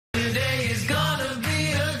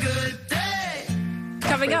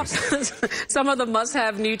Coming up, some of the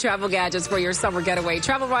must-have new travel gadgets for your summer getaway.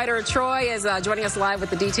 Travel writer Troy is joining us live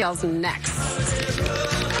with the details next.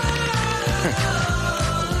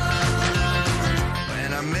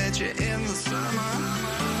 When I met you in the summer.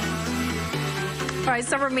 All right,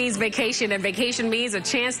 summer means vacation, and vacation means a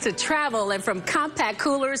chance to travel. And from compact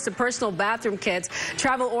coolers to personal bathroom kits,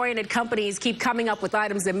 travel-oriented companies keep coming up with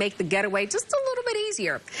items that make the getaway just a little bit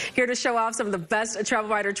easier. Here to show off some of the best,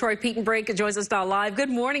 travel writer Troy Pietenbrink joins us now live.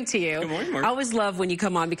 Good morning to you. Good morning, Mark. I always love when you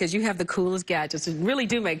come on because you have the coolest gadgets that really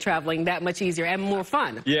do make traveling that much easier and more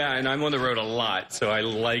fun. Yeah, and I'm on the road a lot, so I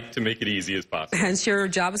like to make it easy as possible. Hence your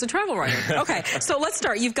job as a travel writer. Okay, so let's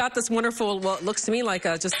start. You've got this wonderful, well, it looks to me like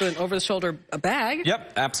just an over-the-shoulder bag.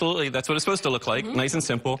 Yep, absolutely. That's what it's supposed to look like. Nice and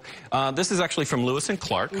simple. This is actually from Lewis &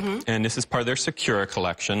 Clark, and this is part of their Secura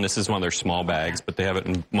collection. This is one of their small bags, but they have it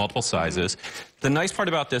in multiple sizes. The nice part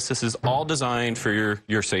about this is all designed for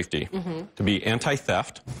your safety, to be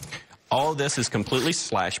anti-theft. All of this is completely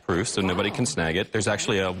slash-proof, so nobody can snag it. There's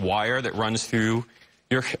actually a wire that runs through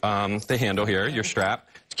your the handle here, your strap,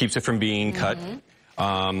 keeps it from being cut.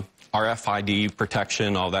 RFID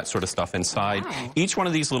protection, all that sort of stuff inside. Wow. Each one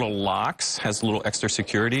of these little locks has a little extra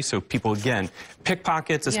security, so people, again,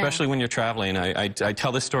 pickpockets, especially when you're traveling. I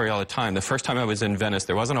tell this story all the time. The first time I was in Venice,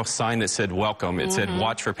 there wasn't a sign that said welcome. It said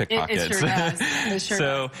watch for pickpockets. It sure does. It sure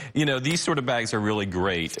so, does. you know, these sort of bags are really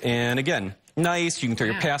great. And again, nice. You can throw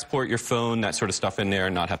your passport, your phone, that sort of stuff in there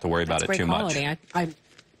and not have to worry about it too much.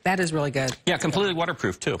 That is really good. Yeah, completely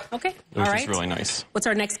waterproof, too. Okay, which is really nice. What's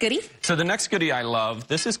our next goodie? So the next goodie I love,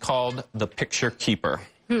 this is called the Picture Keeper.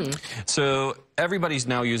 So everybody's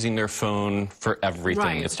now using their phone for everything.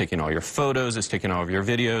 Right. It's taking all your photos. It's taking all of your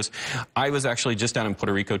videos. I was actually just down in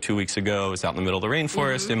Puerto Rico 2 weeks ago. I was out in the middle of the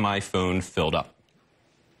rainforest, and my phone filled up.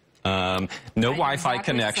 No Wi-Fi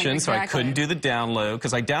connection, so I couldn't do the download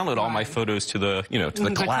because I download all my photos to the, to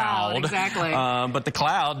the cloud. Exactly. But the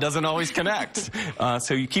cloud doesn't always connect.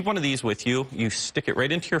 So you keep one of these with you. You stick it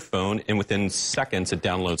right into your phone, and within seconds, it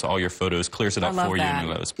downloads all your photos, clears it up for you.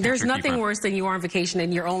 And those There's nothing worse than you are on vacation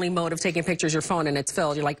and your only mode of taking pictures your phone, and it's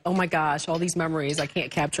filled. You're like, oh my gosh, all these memories I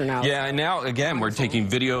can't capture now. Yeah, and now again we're taking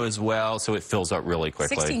video as well, so it fills up really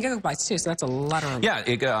quickly. 16 gigabytes too, so that's a lot of room.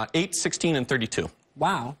 Yeah, 8, 16, and 32.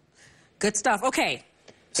 Wow. Good stuff. Okay.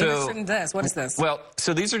 So what is this? Well,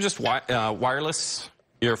 so these are just wireless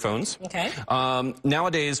earphones. Okay.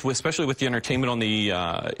 Nowadays, especially with the entertainment on the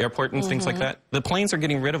airport and things like that, the planes are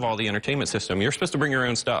getting rid of all the entertainment system. You're supposed to bring your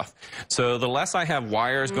own stuff. So the less I have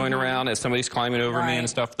wires going around as somebody's climbing over me and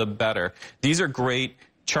stuff, the better. These are great.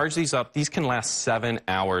 Charge these up. These can last 7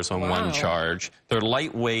 hours on one charge. They're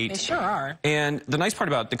lightweight. They sure are. And the nice part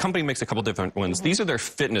about it, the company makes a couple different ones. These are their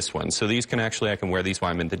fitness ones. So these can actually, I can wear these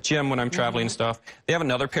while I'm in the gym when I'm traveling and stuff. They have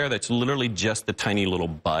another pair that's literally just the tiny little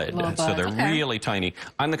bud. So they're really tiny.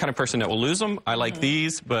 I'm the kind of person that will lose them. I like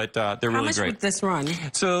these, but they're really great. How much would this run?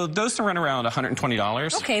 So those run around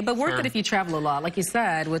 $120. Okay, but worth it if you travel a lot, like you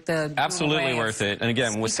said, with the absolutely worth it. And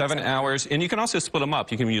again, with 7 hours, and you can also split them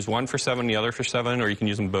up. You can use one for 7, the other for 7, or you can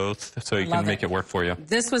use them both, so you can make it work for you.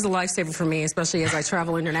 This was a lifesaver for me, especially as I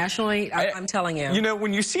travel internationally. I'm telling you. You know,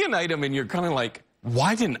 when you see an item and you're kind of like,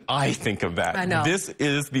 why didn't I think of that? I know. This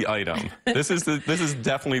is the item. This is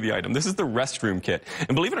definitely the item. This is the restroom kit.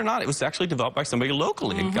 And believe it or not, it was actually developed by somebody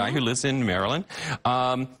locally, a guy who lives in Maryland.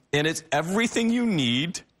 And it's everything you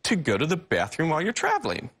need to go to the bathroom while you're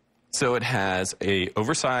traveling. So it has a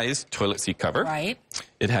oversized toilet seat cover. Right.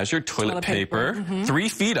 It has your toilet paper, 3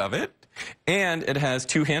 feet of it, and it has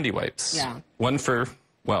 2 handy wipes. Yeah. One for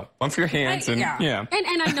your hands. And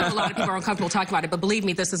I know a lot of people are uncomfortable talking about it, but believe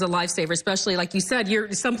me, this is a lifesaver, especially like you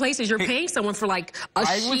said, some places you're paying someone for like a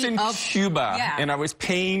sheet of... I was in Cuba, and I was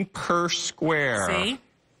paying per square. See?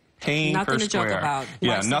 Nothing per to square. Joke about.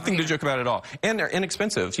 Yeah, nothing to joke about at all. And they're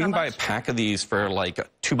inexpensive. You can buy a pack of these for like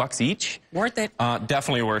 $2 each. Worth it.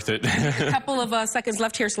 Definitely worth it. A couple of seconds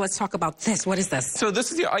left here, so let's talk about this. What is this? So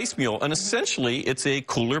this is the Ice Mule, and essentially it's a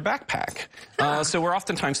cooler backpack. So we're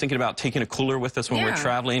oftentimes thinking about taking a cooler with us when we're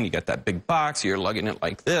traveling. You got that big box, you're lugging it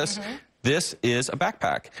like this. This is a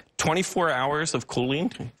backpack. 24 hours of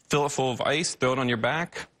cooling, fill it full of ice, throw it on your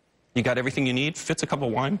back. You got everything you need. Fits a couple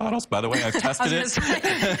wine bottles, by the way. I've tested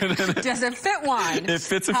it. Does it fit wine? It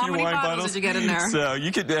fits a few wine bottles. How many bottles did you get in there? So you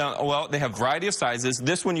could, well, they have a variety of sizes.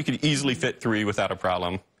 This one you could easily fit 3 without a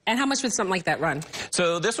problem. And how much would something like that run?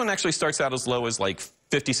 So this one actually starts out as low as like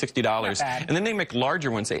 $50, $60. bad. And then they make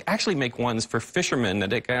larger ones. They actually make ones for fishermen that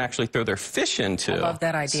they can actually throw their fish into. I love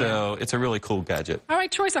that idea. So it's a really cool gadget. All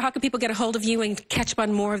right, Troy, so how can people get a hold of you and catch up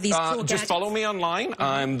on more of these cool gadgets? Just follow me online.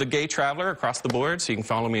 I'm the Gay Traveler across the board, so you can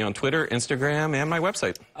follow me on Twitter, Instagram, and my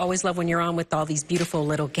website. Always love when you're on with all these beautiful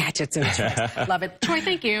little gadgets and tricks. Love it. Troy,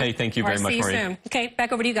 thank you. Hey, thank you All very right, much, see you Maureen. soon. Okay,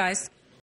 back over to you guys.